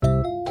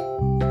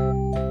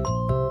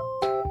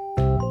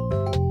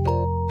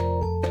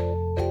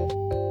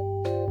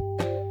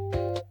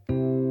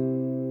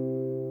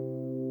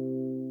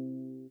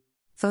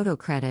Photo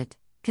credit.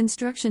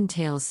 Construction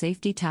Tales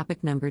Safety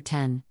Topic Number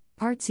 10,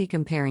 Part C,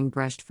 Comparing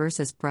Brushed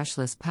versus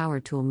Brushless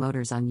Power Tool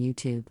Motors on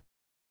YouTube.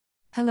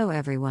 Hello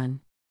everyone.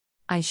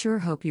 I sure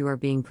hope you are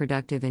being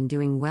productive and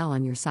doing well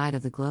on your side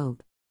of the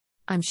globe.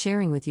 I'm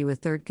sharing with you a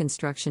third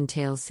Construction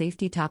Tales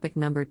Safety Topic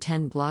Number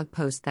 10 blog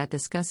post that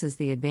discusses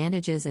the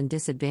advantages and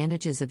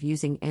disadvantages of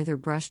using either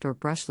brushed or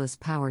brushless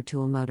power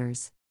tool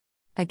motors.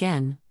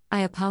 Again, I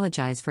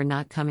apologize for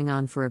not coming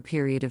on for a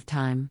period of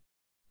time.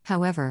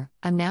 However,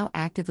 I'm now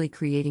actively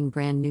creating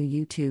brand new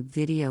YouTube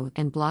video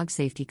and blog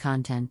safety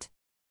content.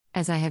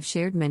 As I have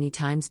shared many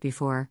times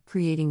before,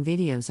 creating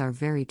videos are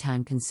very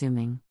time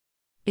consuming.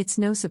 It's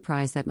no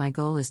surprise that my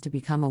goal is to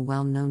become a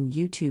well-known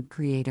YouTube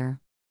creator.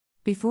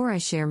 Before I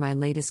share my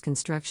latest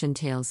Construction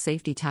Tales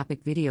safety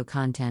topic video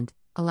content,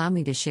 allow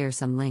me to share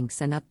some links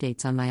and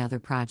updates on my other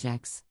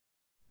projects.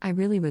 I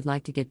really would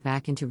like to get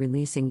back into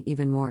releasing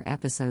even more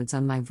episodes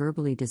on my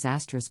Verbally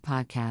Disastrous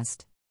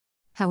podcast.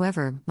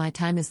 However, my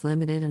time is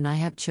limited and I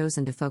have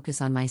chosen to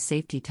focus on my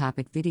safety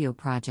topic video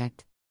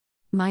project.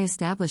 My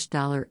established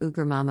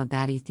 $Uber Mama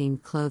Baddie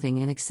themed clothing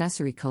and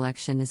accessory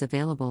collection is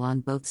available on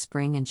both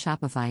Spring and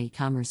Shopify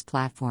e-commerce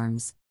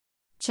platforms.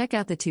 Check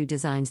out the two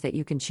designs that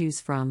you can choose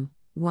from.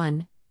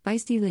 1.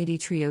 Feisty Lady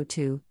Trio.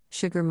 2.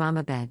 Sugar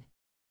Mama Bed.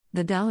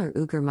 The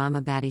 $Uber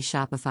Mama Baddie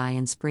Shopify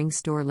and Spring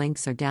store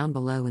links are down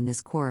below in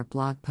this Quora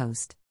blog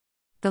post.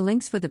 The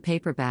links for the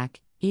paperback,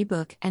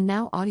 ebook, and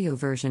now audio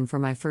version for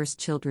my first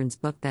children's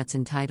book that's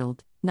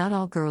entitled, Not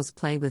All Girls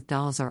Play with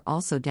Dolls, are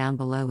also down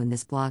below in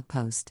this blog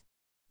post.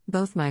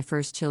 Both my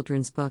first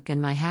children's book and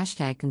my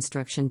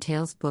 #Construction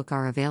Tales book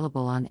are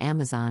available on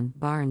Amazon,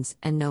 Barnes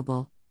 &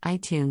 Noble,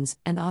 iTunes,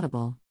 and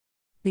Audible.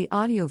 The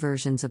audio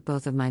versions of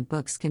both of my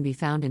books can be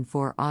found in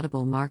 4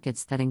 Audible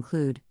markets that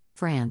include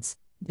France,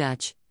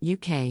 Dutch,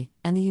 UK,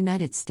 and the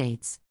United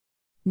States.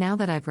 Now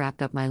that I've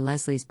wrapped up my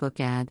Leslie's book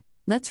ad,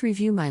 let's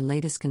review my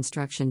latest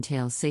Construction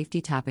Tales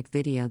safety topic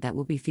video that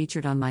will be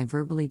featured on my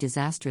Verbally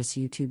Disastrous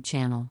YouTube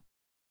channel.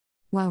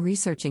 While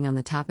researching on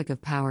the topic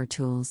of power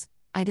tools,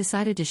 I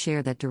decided to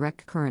share that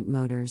direct current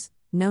motors,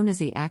 known as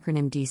the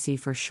acronym DC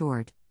for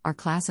short, are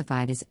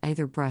classified as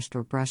either brushed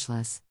or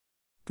brushless.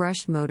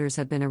 Brushed motors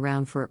have been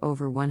around for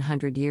over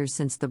 100 years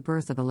since the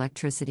birth of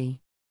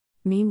electricity.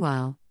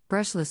 Meanwhile,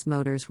 brushless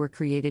motors were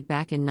created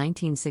back in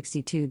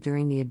 1962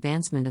 during the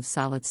advancement of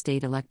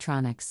solid-state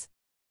electronics.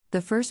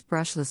 The first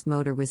brushless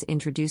motor was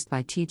introduced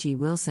by T.G.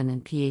 Wilson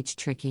and P.H.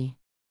 Trickey.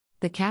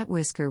 The cat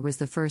whisker was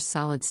the first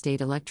solid-state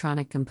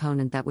electronic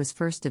component that was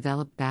first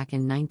developed back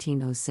in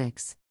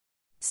 1906.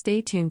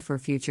 Stay tuned for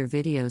future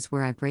videos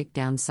where I break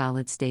down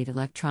solid-state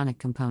electronic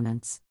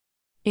components.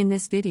 In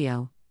this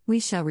video,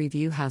 we shall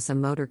review how some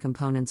motor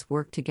components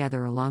work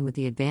together along with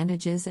the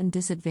advantages and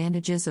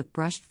disadvantages of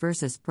brushed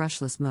versus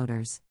brushless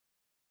motors.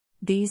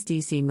 These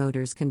DC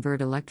motors convert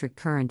electric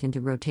current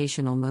into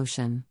rotational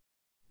motion.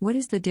 What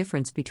is the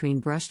difference between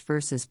brushed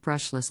versus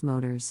brushless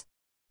motors?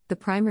 The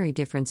primary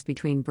difference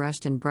between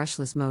brushed and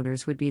brushless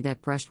motors would be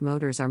that brushed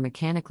motors are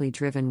mechanically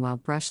driven while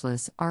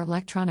brushless are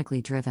electronically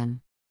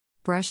driven.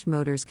 Brushed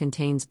motors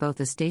contains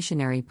both a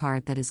stationary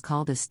part that is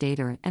called a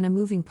stator and a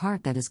moving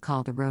part that is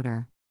called a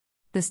rotor.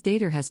 The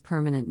stator has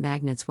permanent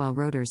magnets while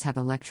rotors have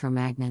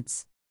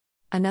electromagnets.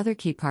 Another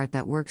key part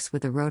that works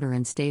with a rotor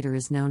and stator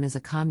is known as a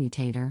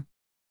commutator.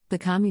 The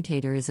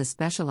commutator is a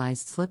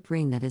specialized slip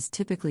ring that is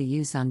typically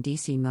used on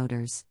DC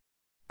motors.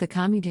 The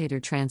commutator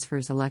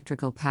transfers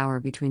electrical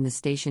power between the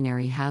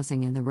stationary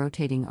housing and the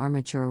rotating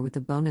armature with the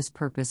bonus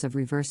purpose of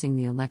reversing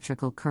the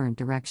electrical current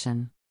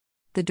direction.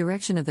 The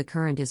direction of the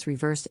current is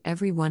reversed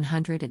every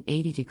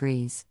 180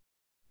 degrees.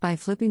 By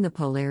flipping the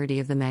polarity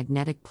of the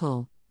magnetic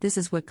pull, this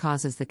is what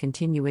causes the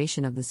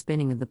continuation of the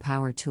spinning of the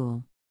power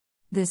tool.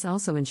 This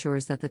also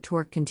ensures that the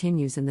torque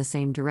continues in the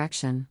same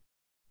direction.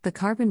 The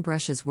carbon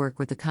brushes work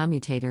with the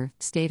commutator,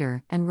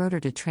 stator, and rotor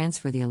to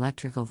transfer the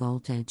electrical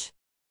voltage.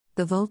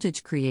 The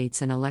voltage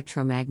creates an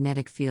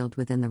electromagnetic field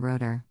within the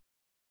rotor.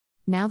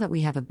 Now that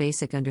we have a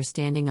basic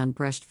understanding on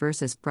brushed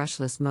versus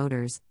brushless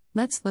motors,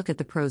 let's look at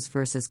the pros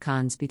versus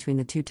cons between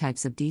the two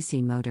types of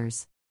DC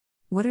motors.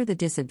 What are the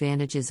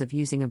disadvantages of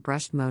using a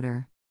brushed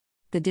motor?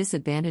 The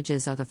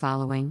disadvantages are the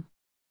following.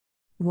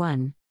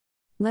 1.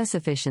 Less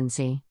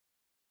efficiency.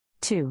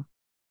 2.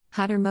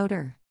 Hotter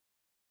motor.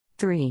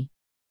 3.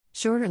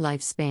 Shorter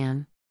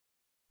lifespan.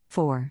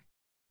 4.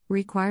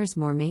 Requires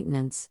more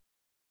maintenance.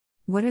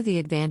 What are the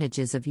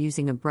advantages of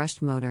using a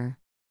brushed motor?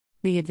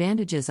 The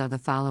advantages are the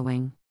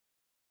following.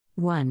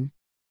 1.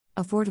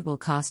 Affordable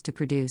cost to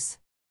produce.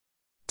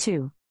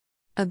 2.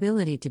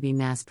 Ability to be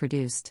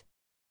mass-produced.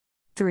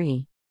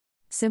 3.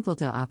 Simple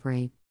to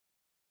operate.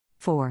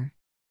 4.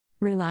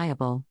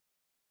 Reliable.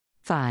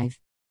 5.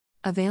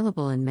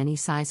 Available in many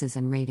sizes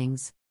and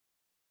ratings.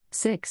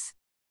 6.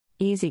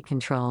 Easy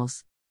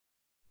controls.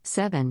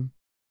 7.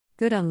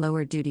 Good on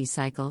lower duty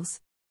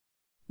cycles.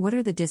 What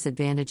are the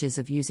disadvantages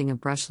of using a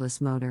brushless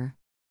motor?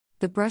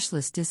 The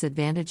brushless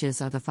disadvantages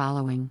are the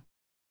following.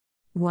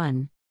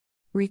 1.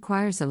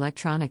 Requires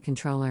electronic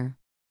controller.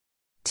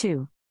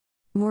 2.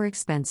 More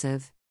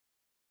expensive.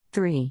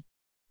 3.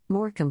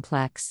 More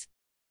complex.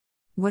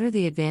 What are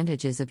the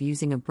advantages of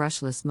using a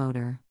brushless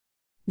motor?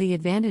 The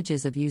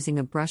advantages of using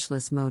a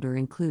brushless motor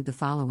include the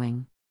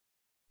following: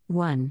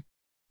 1.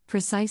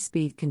 Precise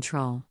speed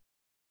control.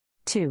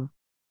 2.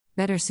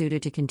 Better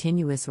suited to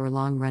continuous or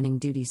long-running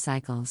duty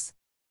cycles.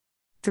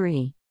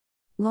 3.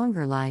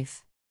 Longer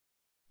life.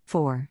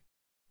 4.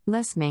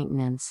 Less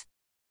maintenance.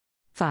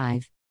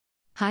 5.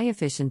 High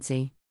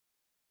efficiency.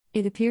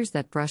 It appears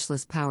that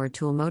brushless power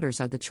tool motors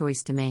are the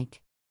choice to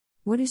make.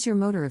 What is your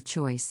motor of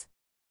choice?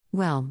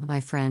 Well,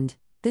 my friend,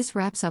 this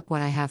wraps up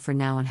what I have for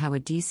now on how a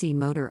DC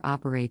motor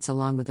operates,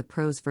 along with the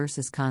pros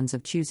versus cons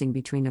of choosing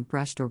between a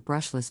brushed or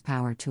brushless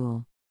power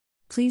tool.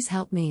 Please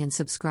help me and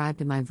subscribe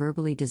to my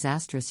Verbally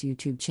Disastrous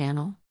YouTube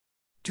channel.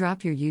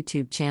 Drop your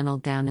YouTube channel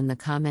down in the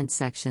comments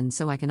section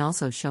so I can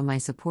also show my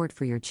support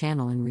for your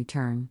channel in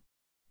return.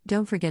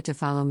 Don't forget to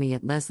follow me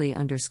at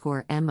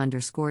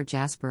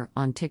Leslie_M_Jasper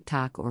on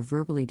TikTok or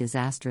Verbally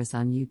Disastrous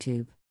on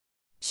YouTube.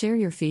 Share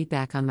your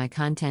feedback on my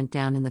content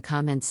down in the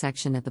comments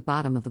section at the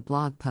bottom of the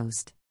blog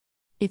post.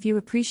 If you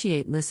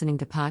appreciate listening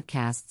to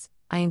podcasts,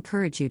 I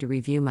encourage you to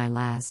review my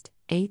last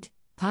 8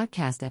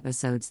 podcast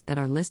episodes that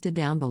are listed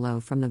down below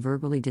from the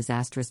Verbally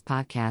Disastrous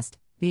podcast,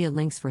 via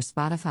links for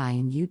Spotify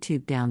and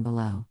YouTube down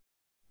below.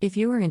 If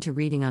you are into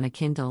reading on a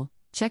Kindle,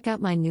 check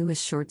out my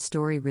newest short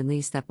story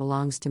release that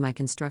belongs to my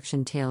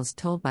Construction Tales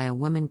Told by a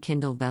Woman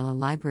Kindle Vella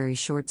Library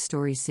short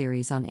story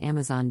series on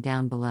Amazon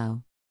down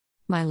below.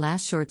 My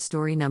last short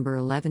story, number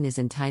 11, is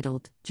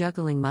entitled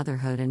Juggling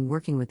Motherhood and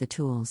Working with the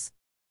Tools.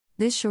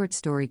 This short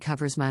story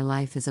covers my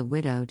life as a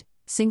widowed,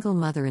 single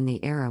mother in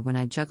the era when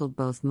I juggled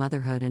both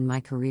motherhood and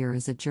my career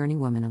as a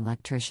journeywoman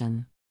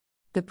electrician.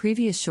 The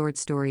previous short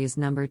story, is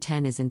number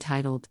 10, is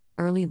entitled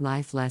Early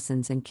Life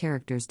Lessons and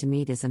Characters to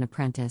Meet as an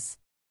Apprentice.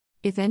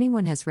 If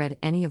anyone has read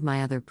any of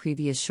my other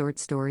previous short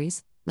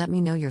stories, let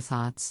me know your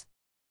thoughts.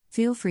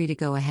 Feel free to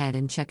go ahead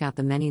and check out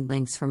the many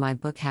links for my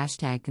book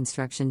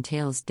 #Construction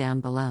Tales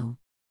down below.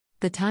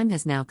 The time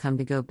has now come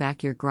to go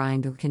back your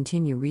grind or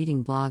continue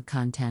reading blog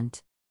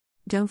content.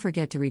 Don't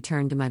forget to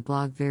return to my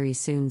blog very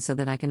soon so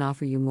that I can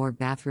offer you more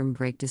bathroom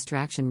break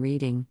distraction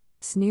reading.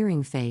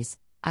 Sneering face,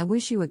 I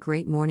wish you a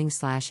great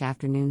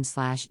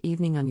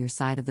morning/afternoon/evening on your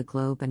side of the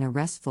globe and a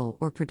restful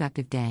or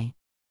productive day.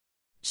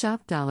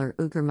 Shop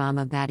 $Uger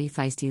Mama Baddie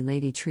Feisty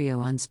Lady Trio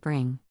on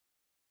Spring.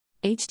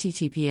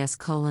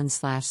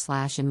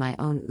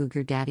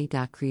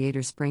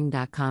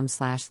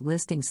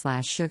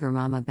 https://inmyownugardaddy.creatorspring.com/listing/Sugar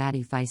Mama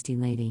Baddie Feisty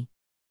Lady.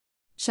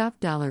 Shop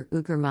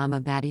 $Uger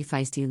Mama Baddie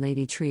Feisty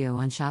Lady Trio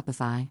on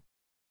Shopify.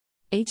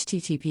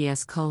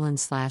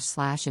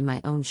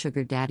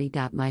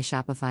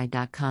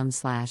 https://inmyownSugarDaddy.myshopify.com/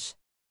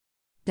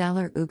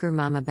 $Uger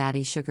Mama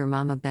Baddie Sugar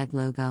Mama Bed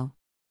Logo.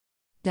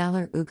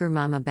 $Uger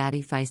Mama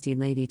Baddie Feisty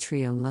Lady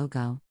Trio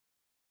Logo.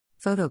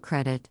 Photo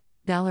credit,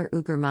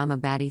 $Uger Mama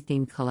Baddie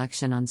Themed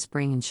Collection on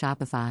Spring and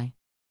Shopify.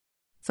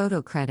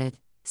 Photo credit,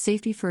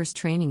 Safety First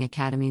Training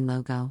Academy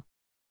logo.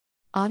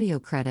 Audio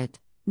credit,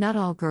 Not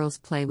All Girls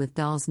Play with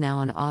Dolls, now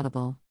on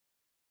Audible.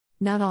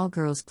 Not all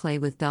girls play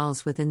with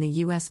dolls within the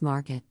U.S.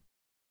 market.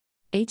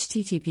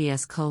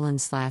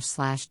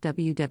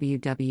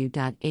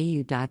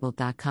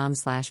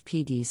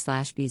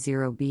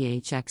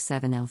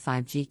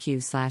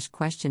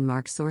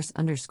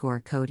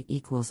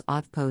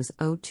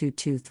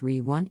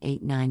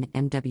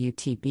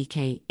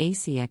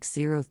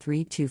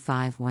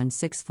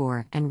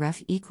 equals/authpos0223189mwtbk-acx032516 and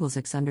ref equals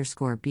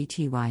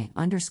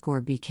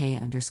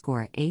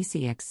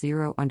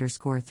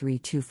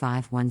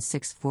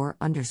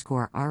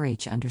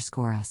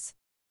x_bty_bk_ac_32516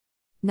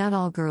 Not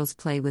all girls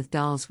play with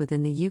dolls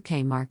within the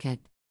UK market.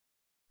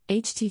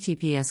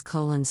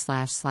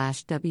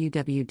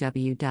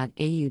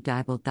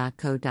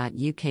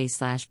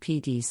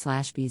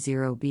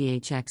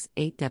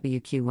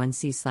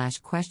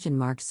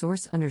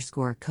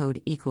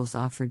 equals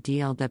offer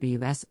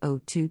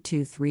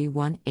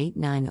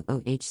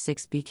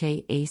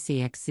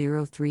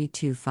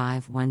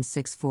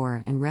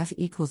DLWS02231890860bk-acx032516 and ref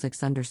equals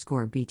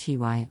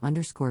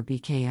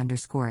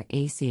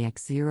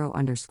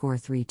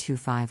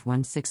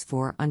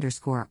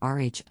x_bty_bk_ac_32516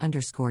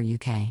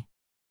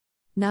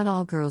 Not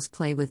all girls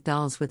play with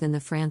dolls within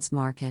the France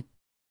market.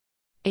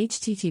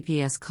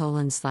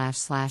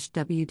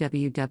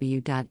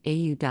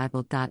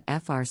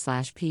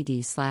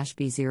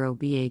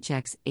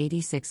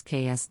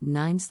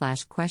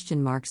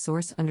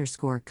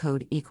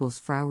 equals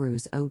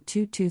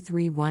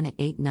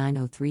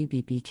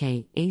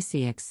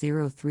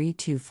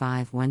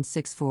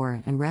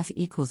fraurues022318903bbk-acx032516 and ref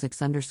equals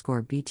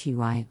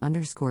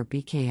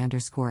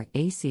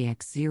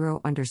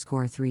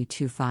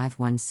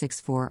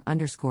x_bty_bk_acx032516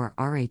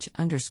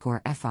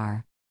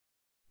 _rh_fr.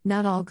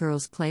 Not all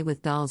girls play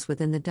with dolls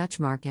within the Dutch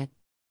market.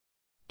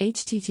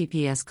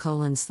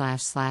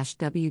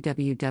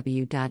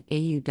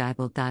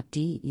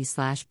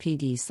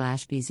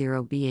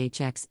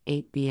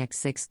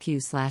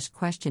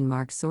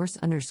 https://www.au.de/pd/b0bhx8bx6q/?mark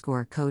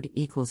source_code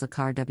equals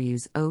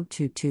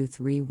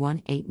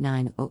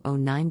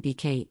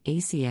ACARWS02231890009BK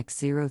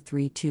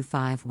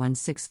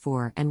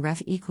ACX032516 and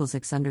ref equals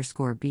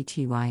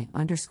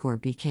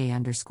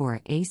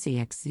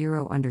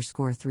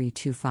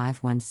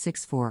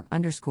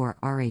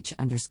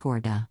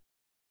x_BTY_ACX0_BK_325164_RH_DA.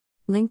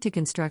 Link to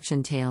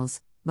Construction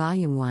Tales,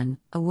 Volume 1,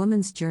 A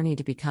Woman's Journey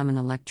to Become an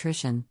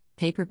Electrician,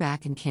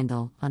 paperback and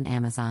Kindle, on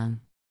Amazon.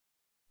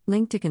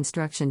 Link to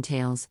Construction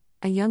Tales,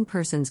 A Young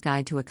Person's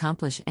Guide to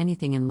Accomplish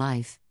Anything in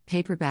Life,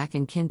 paperback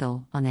and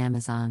Kindle, on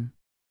Amazon.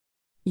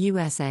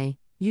 USA,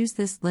 use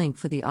this link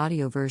for the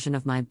audio version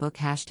of my book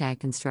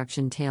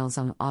 #Construction Tales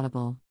on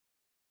Audible.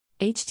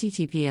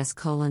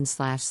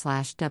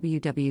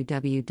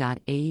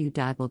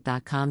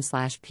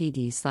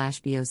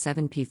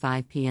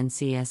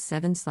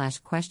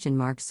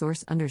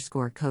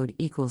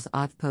 equals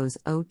authpos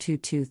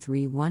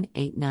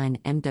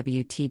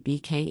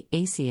 0223189mwtbk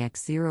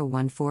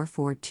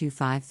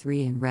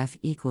ACX014425 and ref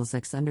equals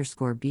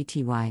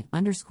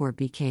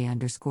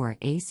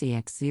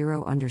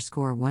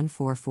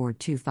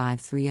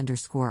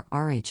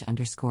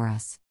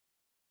x_BTY_ACX0_BK_ACX014425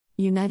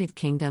 United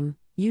Kingdom,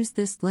 use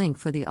this link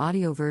for the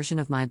audio version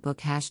of my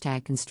book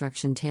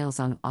 #Construction Tales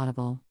on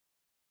Audible.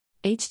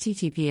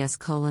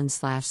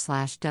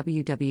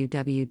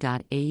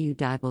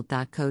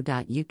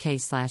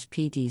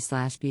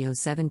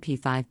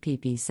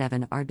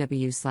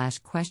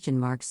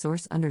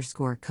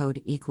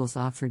 equals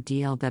offer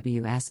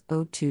DLWS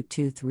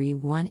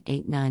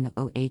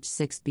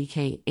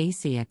 022318900H6BK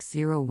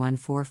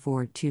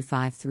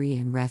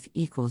ACX014425 and ref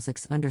equals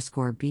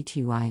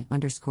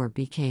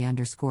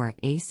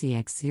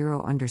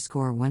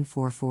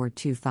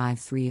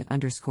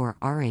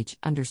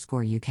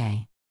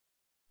x_BTY_BK_ACX0_14425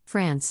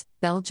 France,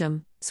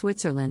 Belgium,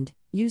 Switzerland,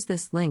 use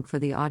this link for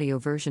the audio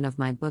version of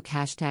my book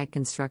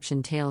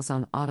 #Construction Tales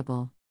on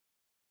Audible.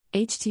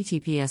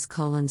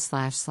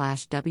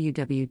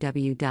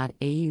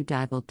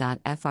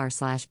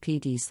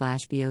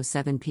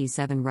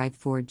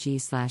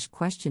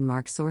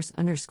 https://www.au.bible.fr/pd/bo7p7right4g/?mark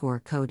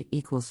source_code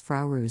equals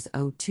fraurues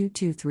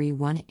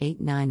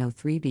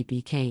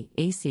 022318903BBK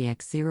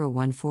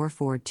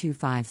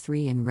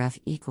ACX014425 and ref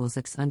equals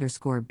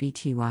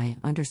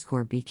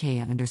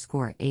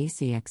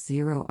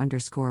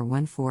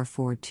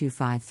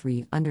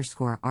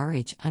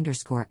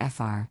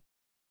x_BTY_BK_ACX0_14425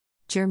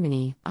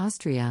 Germany,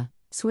 Austria,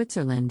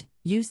 Switzerland,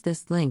 use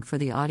this link for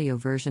the audio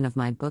version of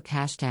my book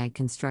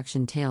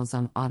 #Construction Tales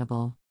on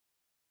Audible.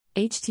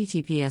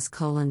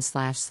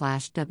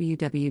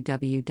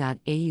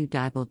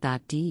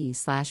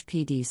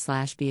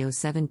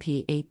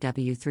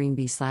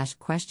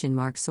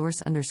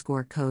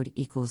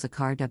 equals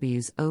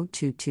ACARWS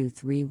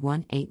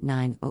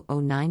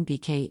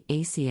 02231890009BK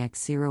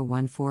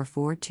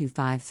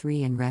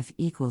ACX014425 and ref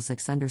equals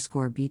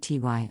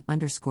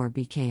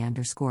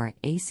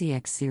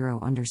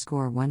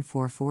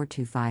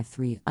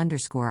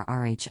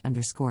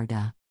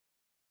x_BTY_BK_ACX0_14425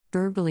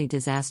 Verbally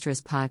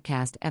Disastrous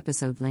Podcast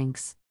episode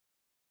links.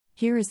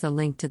 Here is the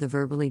link to the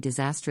Verbally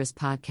Disastrous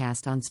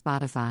podcast on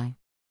Spotify.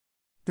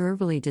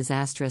 Verbally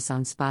Disastrous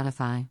on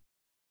Spotify.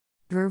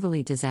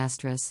 Verbally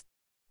Disastrous.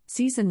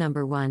 Season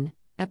number 1,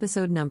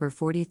 episode number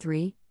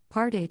 43,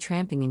 Part A,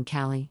 Tramping in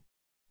Cali.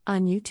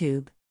 On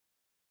YouTube.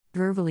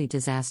 Verbally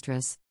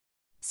Disastrous.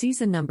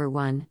 Season number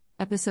 1,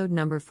 episode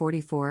number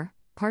 44,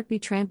 Part B,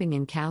 Tramping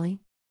in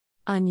Cali.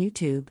 On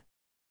YouTube.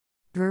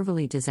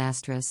 Verbally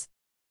Disastrous.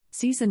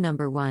 Season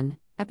number 1,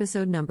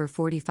 episode number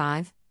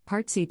 45,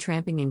 Part C,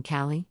 Tramping in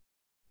Cali.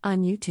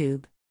 On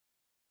YouTube.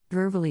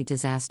 Verbally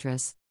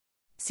Disastrous.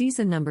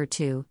 Season number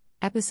 2,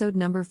 episode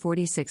number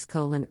 46,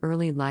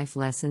 Early Life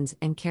Lessons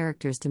and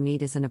Characters to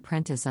Meet as an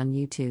Apprentice on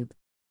YouTube.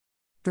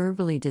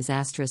 Verbally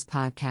Disastrous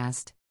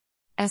Podcast.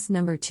 S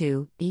number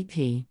 2,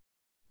 EP.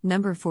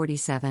 Number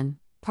 47,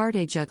 Part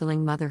A,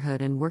 Juggling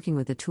Motherhood and Working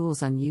with the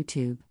Tools on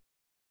YouTube.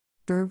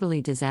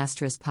 Verbally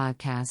Disastrous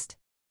Podcast.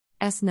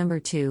 S number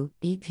 2,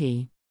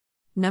 EP.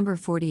 Number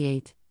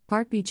 48,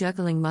 Part B,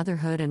 Juggling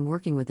Motherhood and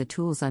Working with the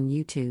Tools on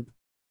YouTube.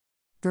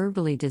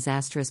 Verbally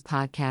Disastrous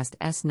Podcast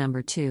S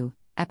number 2,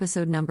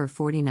 episode number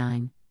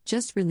 49,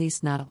 just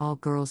released Not All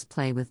Girls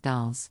Play with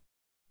Dolls.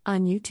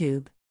 On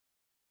YouTube.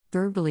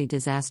 Verbally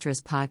Disastrous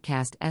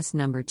Podcast S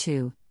number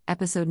 2,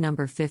 episode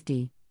number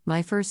 50,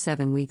 My First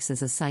 7 Weeks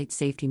as a Site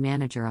Safety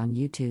Manager on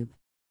YouTube.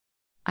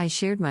 I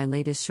shared my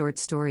latest short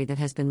story that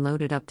has been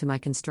loaded up to my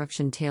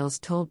Construction Tales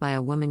Told by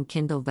a Woman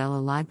Kindle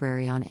Vella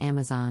library on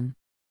Amazon.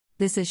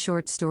 This is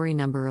short story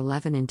number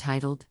 11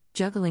 entitled,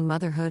 Juggling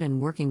Motherhood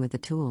and Working with the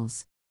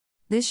Tools.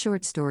 This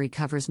short story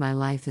covers my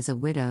life as a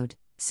widowed,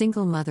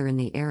 single mother in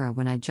the era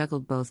when I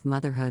juggled both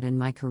motherhood and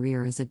my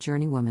career as a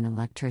journeywoman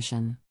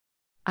electrician.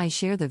 I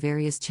share the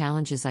various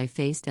challenges I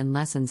faced and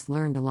lessons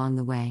learned along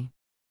the way.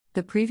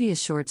 The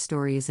previous short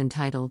story is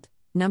entitled,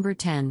 Number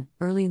 10,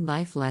 Early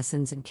Life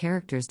Lessons and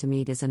Characters to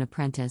Meet as an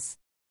Apprentice.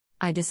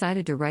 I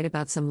decided to write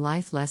about some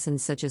life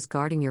lessons such as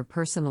guarding your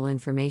personal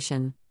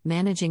information,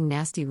 managing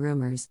nasty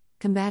rumors,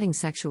 combating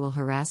sexual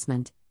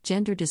harassment,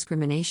 gender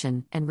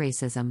discrimination, and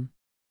racism.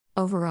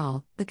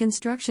 Overall, the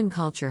construction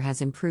culture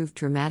has improved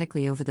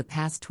dramatically over the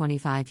past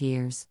 25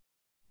 years.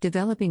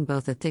 Developing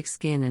both a thick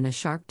skin and a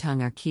sharp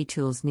tongue are key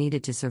tools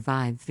needed to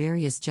survive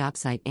various job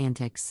site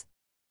antics.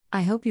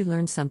 I hope you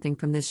learned something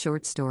from this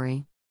short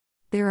story.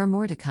 There are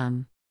more to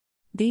come.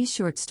 These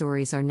short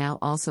stories are now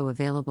also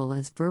available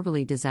as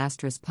verbally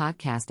disastrous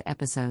podcast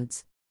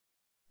episodes.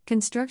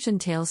 Construction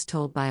Tales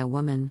Told by a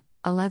Woman,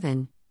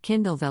 11,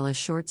 Kindle Vella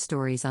Short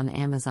Stories on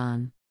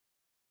Amazon.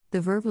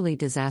 The Verbally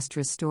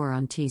Disastrous Store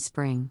on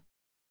Teespring.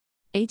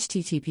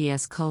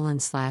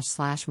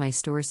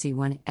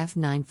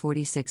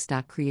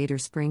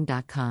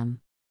 https://mystoryc1f946.creatorspring.com.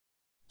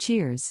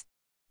 Cheers.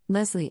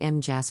 Leslie M.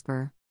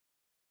 Jasper.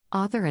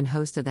 Author and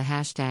host of the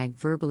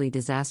 #Verbally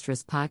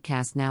Disastrous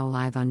podcast, now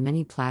live on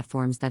many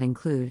platforms that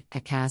include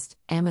Acast,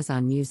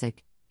 Amazon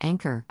Music,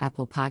 Anchor,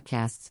 Apple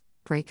Podcasts,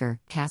 Breaker,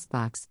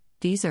 Castbox,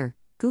 Deezer,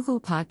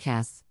 Google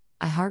Podcasts,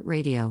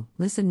 iHeartRadio,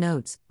 Listen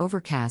Notes,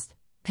 Overcast,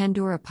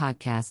 Pandora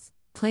Podcasts,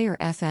 Player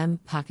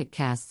FM, Pocket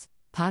Casts,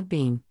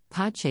 Podbean,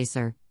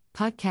 Podchaser,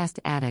 Podcast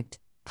Addict,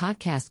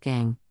 Podcast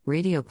Gang,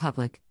 Radio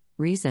Public,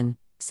 Reason,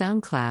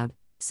 SoundCloud,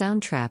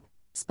 Soundtrap,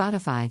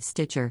 Spotify,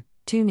 Stitcher,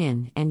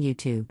 TuneIn, and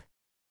YouTube.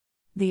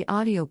 The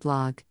audio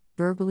blog,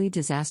 Verbally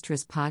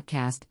Disastrous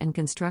Podcast and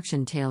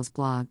Construction Tales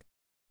blog.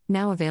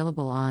 Now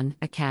available on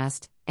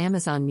Acast,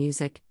 Amazon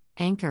Music,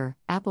 Anchor,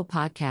 Apple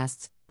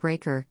Podcasts,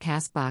 Breaker,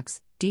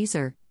 Castbox,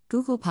 Deezer,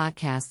 Google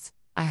Podcasts,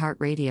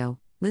 iHeartRadio,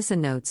 Listen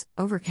Notes,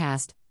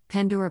 Overcast,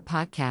 Pandora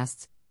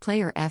Podcasts,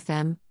 Player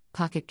FM,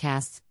 Pocket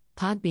Casts,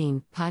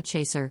 Podbean,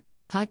 Podchaser,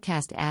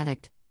 Podcast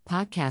Addict,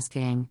 Podcast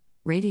Gang,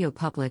 Radio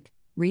Public,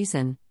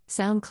 Reason,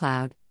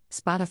 SoundCloud,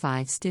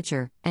 Spotify,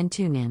 Stitcher, and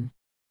TuneIn.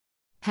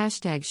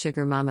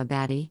 #Sugar Mama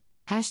Baddie,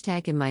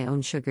 #In My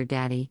Own Sugar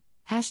Daddy,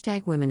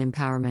 #Women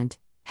Empowerment,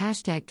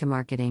 #to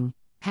Marketing,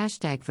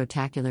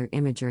 #Photacular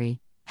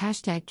Imagery,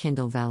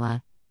 #Kindle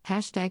Vella,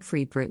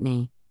 #Free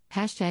Britney,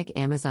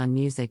 #Amazon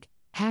Music,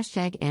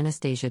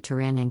 #Anastasia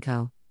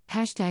Taranenko,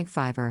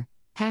 #Fiverr,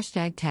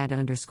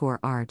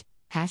 #Tad_art,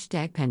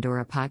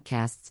 #Pandora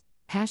Podcasts,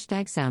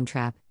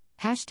 #Soundtrap,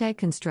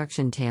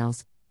 #Construction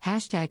Tales,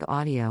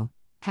 #Audio,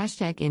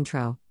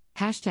 #Intro,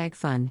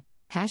 #Fun,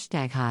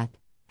 #Hot,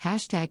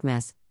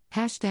 #Mess,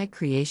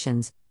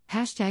 #Creations,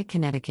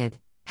 #Connecticut,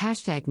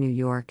 #New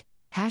York,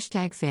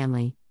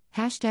 #Family,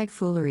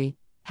 #Foolery,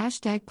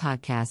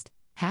 #Podcast,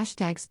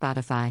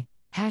 #Spotify,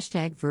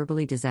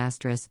 #Verbally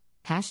Disastrous,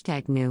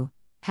 #New,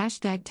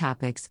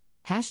 #Topics,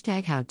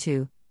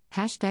 #How-To,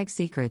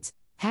 #Secrets,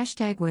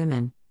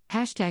 #Women,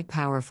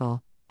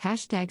 #Powerful,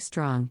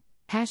 #Strong,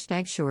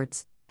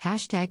 #Shorts,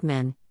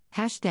 #Men,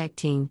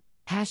 #Teen,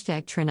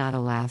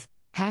 #Trinatolaugh,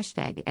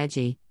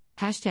 #Edgy,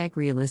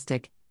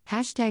 #Realistic,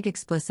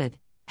 #Explicit,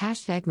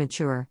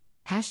 #Mature,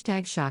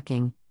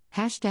 #Shocking,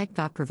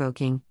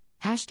 #Thought-Provoking,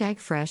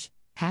 #Fresh,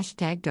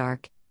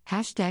 #Dark,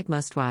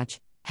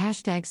 #Must-Watch,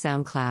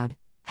 #SoundCloud,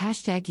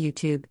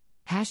 #YouTube,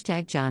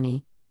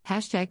 #Johnny,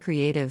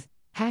 #Creative,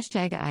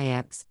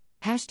 #IEPS,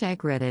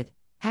 #Reddit,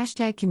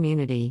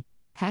 #Community,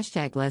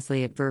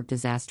 #Leslie at Verb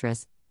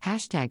Disastrous,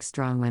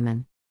 #Strong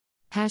Women,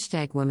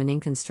 #Women in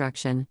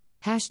Construction,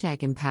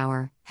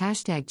 #Empower,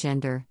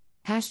 #Gender,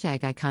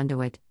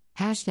 #iConduit,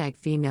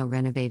 #Female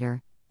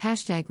Renovator,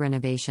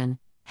 #Renovation,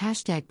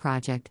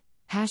 #Project,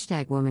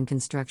 #Woman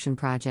Construction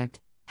Project,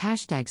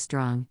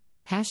 #Strong,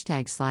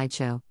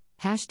 #Slideshow,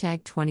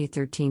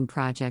 #2013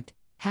 Project,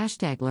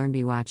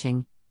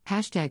 #LearnBeWatching,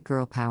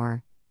 #Girl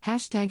Power,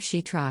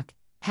 #Sheetrock,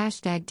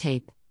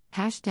 #Tape,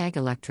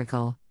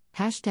 #Electrical,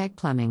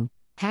 #Plumbing,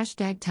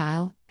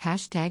 #Tile,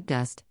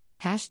 #Dust,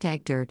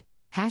 #Dirt,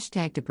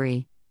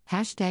 #Debris,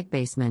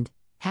 #Basement,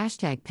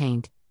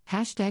 #Paint,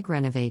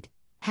 #Renovate,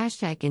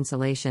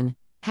 #Insulation,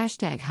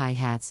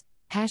 Hi-Hats,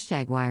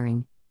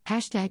 #Wiring,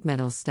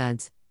 #Metal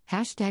Studs,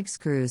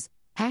 #Screws,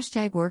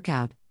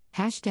 #Workout,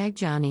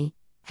 #Johnny,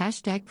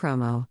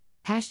 #Promo,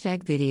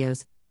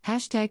 #Videos,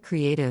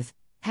 #Creative,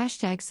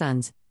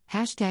 #Sons,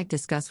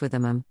 #Discuss with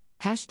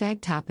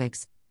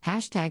 #Topics,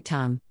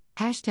 #Tom,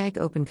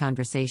 #Open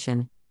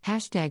Conversation,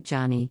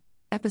 #Johnny,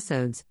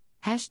 Episodes,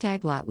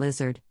 #Lot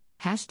Lizard,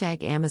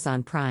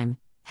 #Amazon Prime,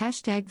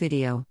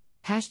 #Video,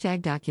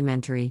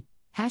 #Documentary,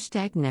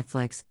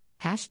 #Netflix,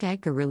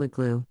 #Gorilla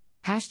Glue,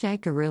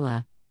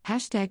 #Gorilla,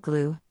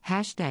 #Glue,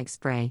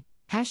 #Spray,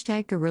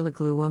 #Gorilla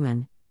Glue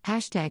Woman,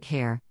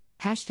 #Hair,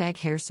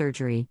 #Hair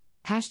Surgery,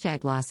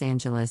 #Los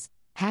Angeles,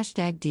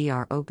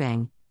 #DRO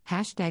Bang,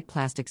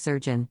 #Plastic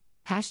Surgeon,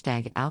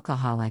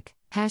 #Alcoholic,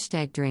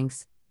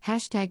 #Drinks,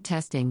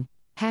 #Testing,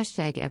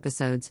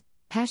 #Episodes,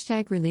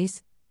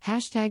 #Release,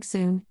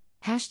 #Soon,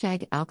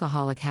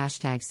 #Alcoholic,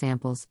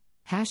 #Samples,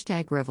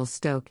 #Revel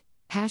Stoke,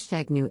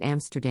 #New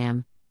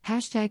Amsterdam,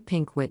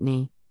 #Pink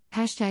Whitney,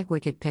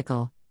 #Wicked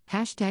Pickle,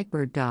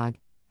 #Bird Dog,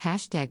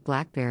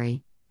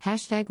 #Blackberry,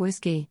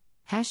 #Whiskey,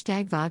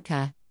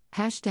 #Vodka,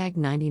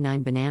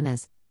 #99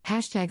 Bananas,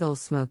 #Old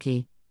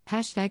Smoky,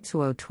 hashtag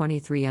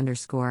Suo23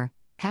 underscore,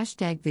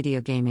 hashtag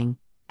video gaming,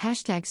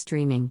 hashtag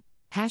streaming,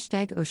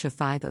 hashtag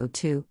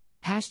OSHA502,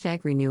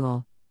 hashtag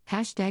renewal,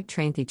 hashtag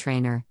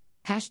trainthetrainer,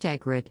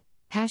 hashtag RIT,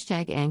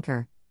 hashtag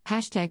anchor,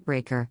 hashtag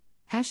breaker,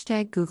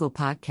 hashtag Google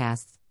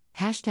Podcasts,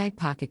 hashtag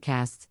Pocket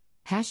Casts,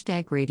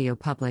 hashtag Radio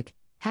Public,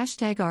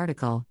 hashtag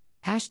article,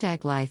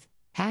 hashtag life,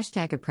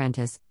 hashtag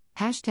apprentice,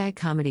 hashtag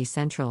Comedy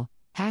Central,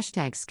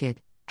 hashtag skit,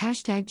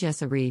 hashtag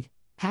Jessa Reed,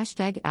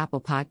 hashtag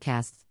Apple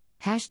Podcasts,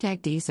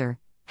 hashtag Deezer,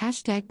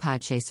 hashtag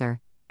Podchaser,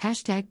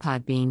 hashtag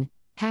Podbean,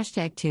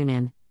 hashtag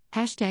TuneIn,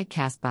 hashtag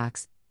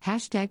Castbox,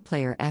 hashtag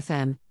Player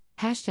FM,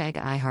 hashtag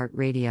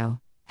iHeartRadio,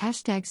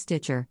 hashtag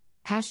Stitcher,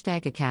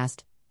 hashtag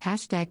Acast,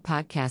 hashtag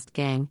Podcast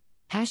Gang,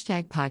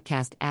 hashtag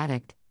Podcast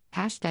Addict,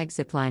 hashtag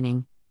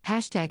Ziplining,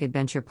 hashtag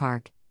Adventure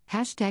Park,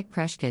 hashtag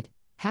Preshkit,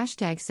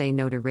 hashtag Say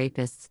No to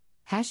Rapists,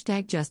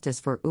 hashtag Justice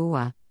for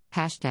UWA,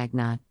 hashtag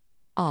Not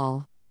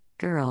All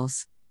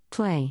Girls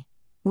Play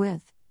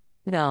with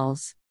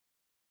Dolls,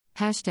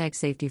 hashtag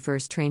Safety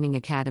First Training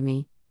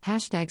Academy,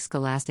 hashtag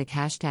Scholastic,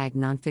 hashtag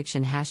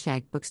Nonfiction,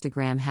 hashtag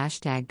Bookstagram,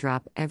 hashtag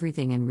Drop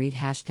Everything and Read,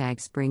 hashtag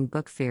Spring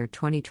Book Fair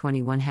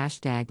 2021,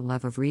 hashtag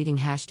Love of Reading,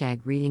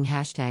 hashtag Reading,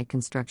 hashtag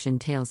Construction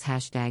Tales,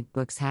 hashtag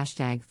Books,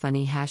 hashtag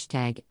Funny,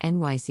 hashtag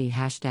NYC,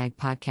 hashtag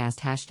Podcast,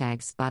 hashtag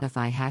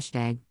Spotify,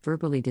 hashtag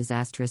Verbally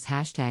Disastrous,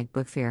 hashtag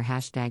Book Fair,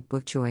 hashtag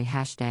Bookjoy,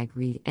 hashtag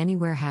Read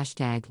Anywhere,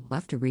 hashtag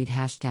Love to Read,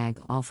 hashtag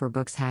All for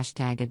Books,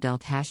 hashtag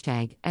Adult,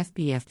 hashtag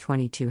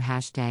FBF22,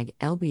 hashtag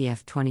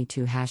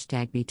LBF22,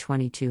 hashtag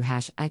B22,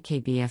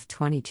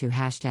 IKBF22,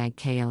 hashtag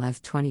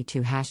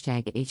KLF22,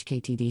 hashtag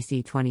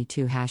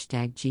HKTDC22,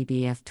 hashtag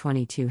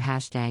GBF22,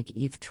 hashtag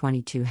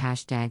EVE22,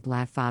 hashtag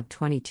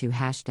LATFOB22,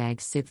 hashtag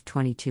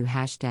SIV22,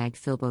 hashtag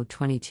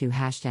Filbo22,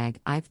 hashtag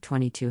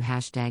IVE22,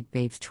 hashtag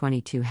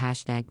BABE22,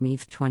 hashtag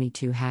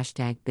MEVE22,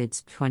 hashtag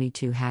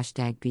BIDS22,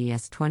 hashtag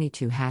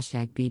BS22,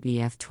 hashtag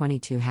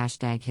BBF22,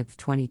 hashtag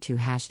HIP22,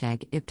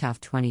 hashtag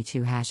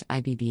IPTOF22,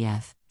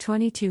 IBBF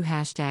 22,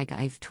 hashtag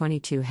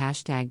IVE22,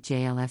 hashtag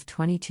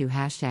JLF22,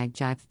 hashtag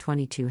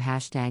JIVE22,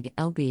 hashtag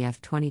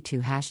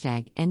LBF22,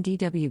 hashtag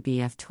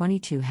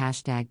NDWBF22,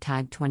 hashtag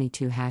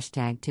TIBE22,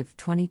 hashtag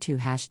TIF22,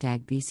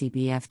 hashtag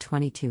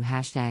BCBF22,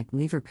 hashtag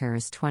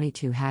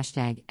LeverParis22,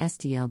 hashtag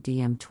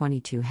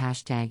SDLDM22,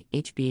 hashtag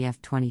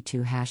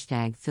HBF22,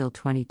 hashtag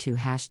Phil22,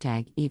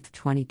 hashtag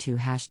EVE22,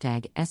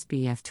 hashtag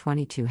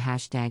SBF22,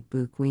 hashtag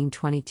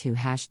BookWeen22,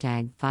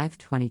 hashtag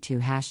 522,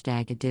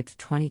 hashtag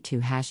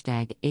ADIP22,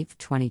 hashtag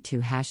APE22,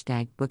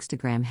 hashtag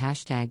Bookstagram,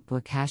 hashtag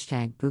Book,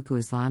 hashtag Buku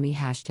Islami,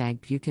 hashtag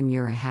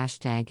Bukamura,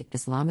 hashtag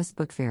Islamist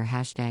Book Fair,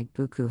 hashtag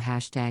Buku,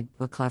 hashtag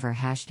Booklover,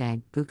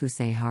 hashtag Buku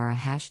Sahara,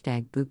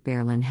 hashtag Book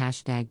Berlin,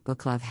 hashtag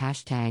Booklove,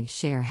 hashtag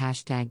Share,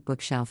 hashtag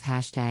Bookshelf,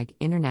 hashtag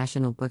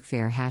International Book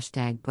Fair,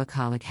 hashtag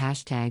Bookholic,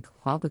 hashtag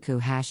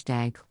Walbaku,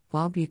 hashtag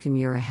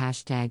Walbukamura,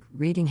 hashtag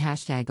Reading,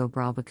 hashtag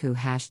Obralbaku,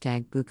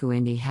 hashtag Buku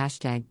Indie,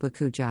 hashtag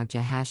Buku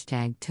Jogja,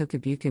 hashtag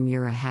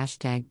Tokabukamura,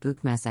 hashtag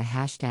Bookmessa,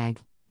 hashtag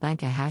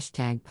Lanka,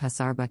 hashtag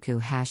Pasarbaku,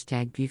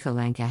 hashtag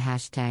Bukalanka,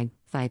 hashtag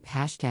Vipe,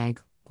 hashtag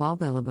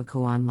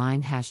Walbelabaku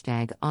online,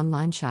 hashtag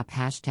Online Shop,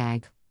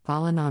 hashtag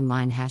Fallen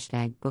Online,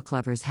 hashtag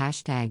Booklovers,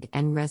 hashtag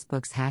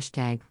NResBooks,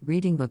 hashtag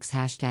Reading Books,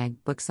 hashtag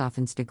Books off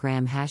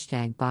Instagram,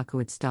 hashtag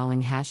Bakuit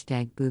Stalling,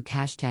 hashtag Book,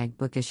 hashtag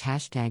Bookish,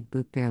 hashtag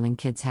Bookberling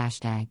Kids,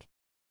 hashtag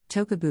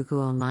Tokabuku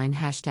Online,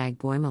 hashtag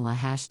Boimala,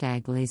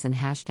 hashtag Lazen,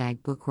 hashtag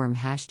Bookworm,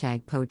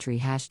 hashtag Poetry,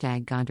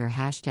 hashtag Gondar,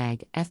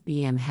 hashtag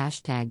FBM,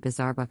 hashtag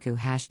Bizarbaku,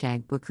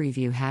 hashtag Book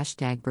Review,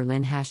 hashtag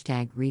Berlin,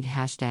 hashtag Read,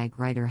 hashtag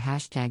Writer,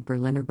 hashtag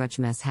Berliner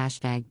Buchmesse,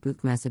 hashtag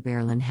Buchmesse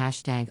Berlin,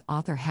 hashtag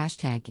Author,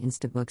 hashtag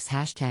Instabooks,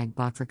 hashtag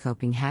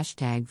Bachverkoping,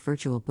 hashtag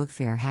Virtual Book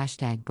Fair,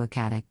 hashtag Book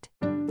Addict.